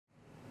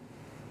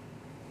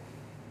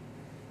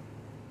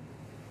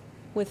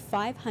With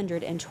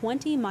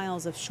 520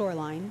 miles of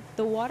shoreline,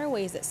 the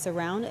waterways that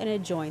surround and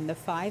adjoin the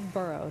 5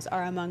 boroughs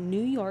are among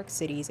New York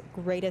City's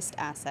greatest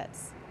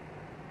assets.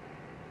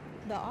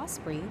 The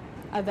Osprey,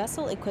 a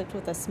vessel equipped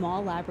with a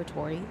small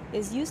laboratory,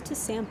 is used to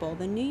sample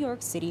the New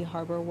York City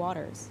harbor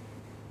waters.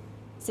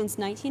 Since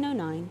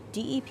 1909,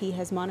 DEP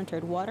has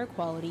monitored water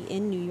quality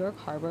in New York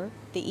Harbor,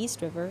 the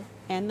East River,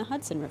 and the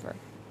Hudson River,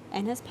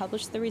 and has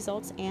published the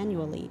results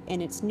annually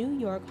in its New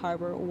York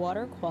Harbor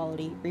Water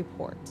Quality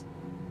Report.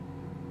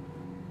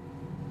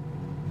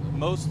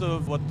 Most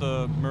of what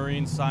the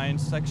Marine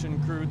Science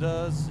Section crew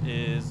does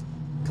is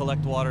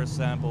collect water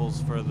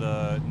samples for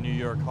the New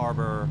York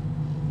Harbor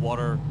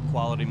Water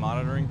Quality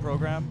Monitoring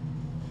Program.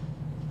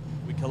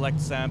 We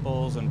collect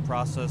samples and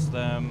process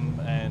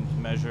them and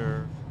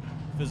measure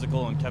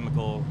physical and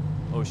chemical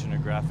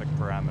oceanographic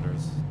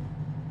parameters.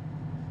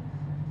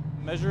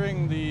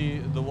 Measuring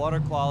the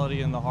water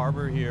quality in the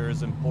harbor here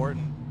is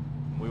important.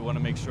 We want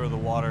to make sure the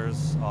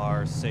waters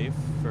are safe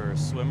for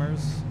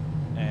swimmers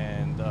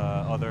and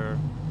other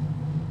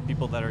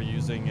people that are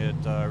using it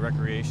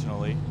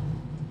recreationally.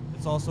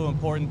 It's also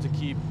important to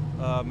keep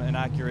an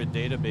accurate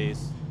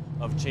database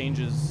of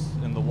changes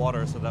in the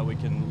water so that we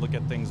can look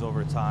at things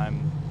over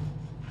time.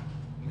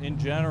 In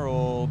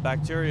general,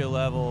 bacteria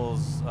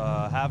levels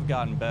have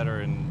gotten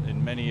better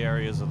in many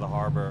areas of the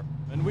harbor.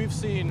 And we've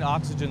seen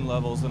oxygen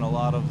levels in a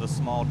lot of the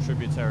small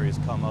tributaries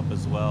come up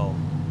as well.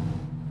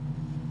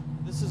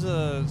 This is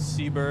a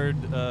seabird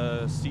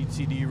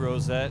CTD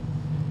rosette,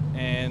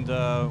 and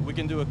we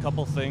can do a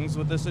couple things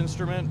with this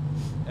instrument.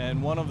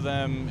 And one of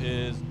them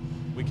is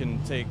we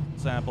can take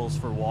samples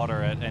for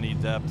water at any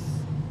depth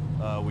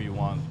we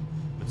want.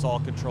 It's all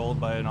controlled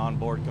by an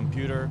onboard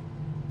computer.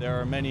 There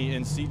are many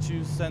in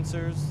situ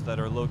sensors that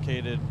are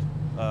located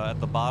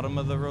at the bottom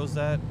of the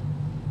rosette,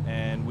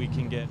 and we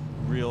can get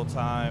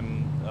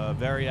real-time,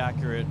 very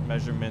accurate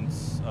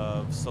measurements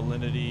of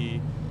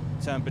salinity,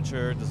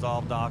 temperature,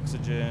 dissolved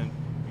oxygen.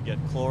 We get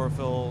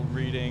chlorophyll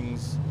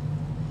readings,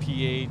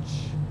 pH,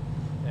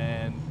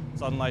 and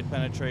sunlight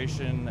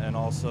penetration, and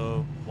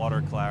also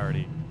water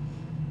clarity.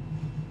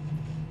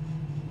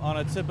 On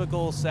a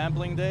typical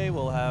sampling day,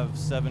 we'll have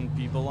 7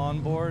 people on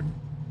board.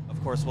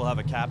 Of course, we'll have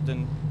a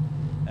captain,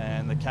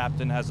 and the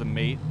captain has a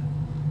mate.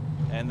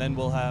 And then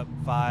we'll have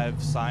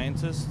 5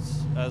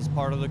 scientists as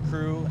part of the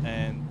crew,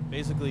 and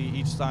basically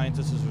each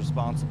scientist is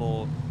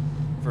responsible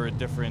for a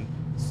different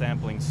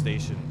sampling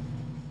station.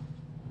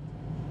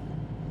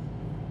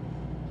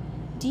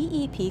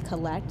 DEP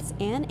collects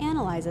and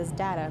analyzes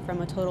data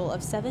from a total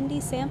of 70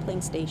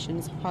 sampling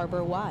stations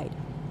harbor-wide.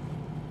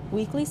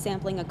 Weekly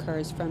sampling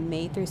occurs from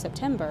May through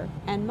September,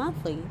 and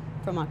monthly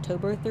from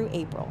October through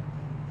April.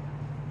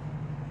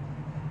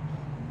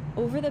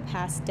 Over the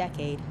past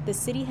decade, the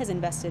city has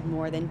invested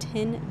more than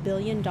 $10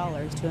 billion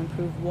to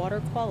improve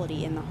water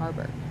quality in the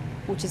harbor,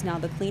 which is now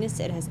the cleanest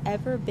it has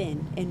ever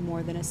been in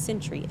more than a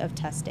century of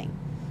testing.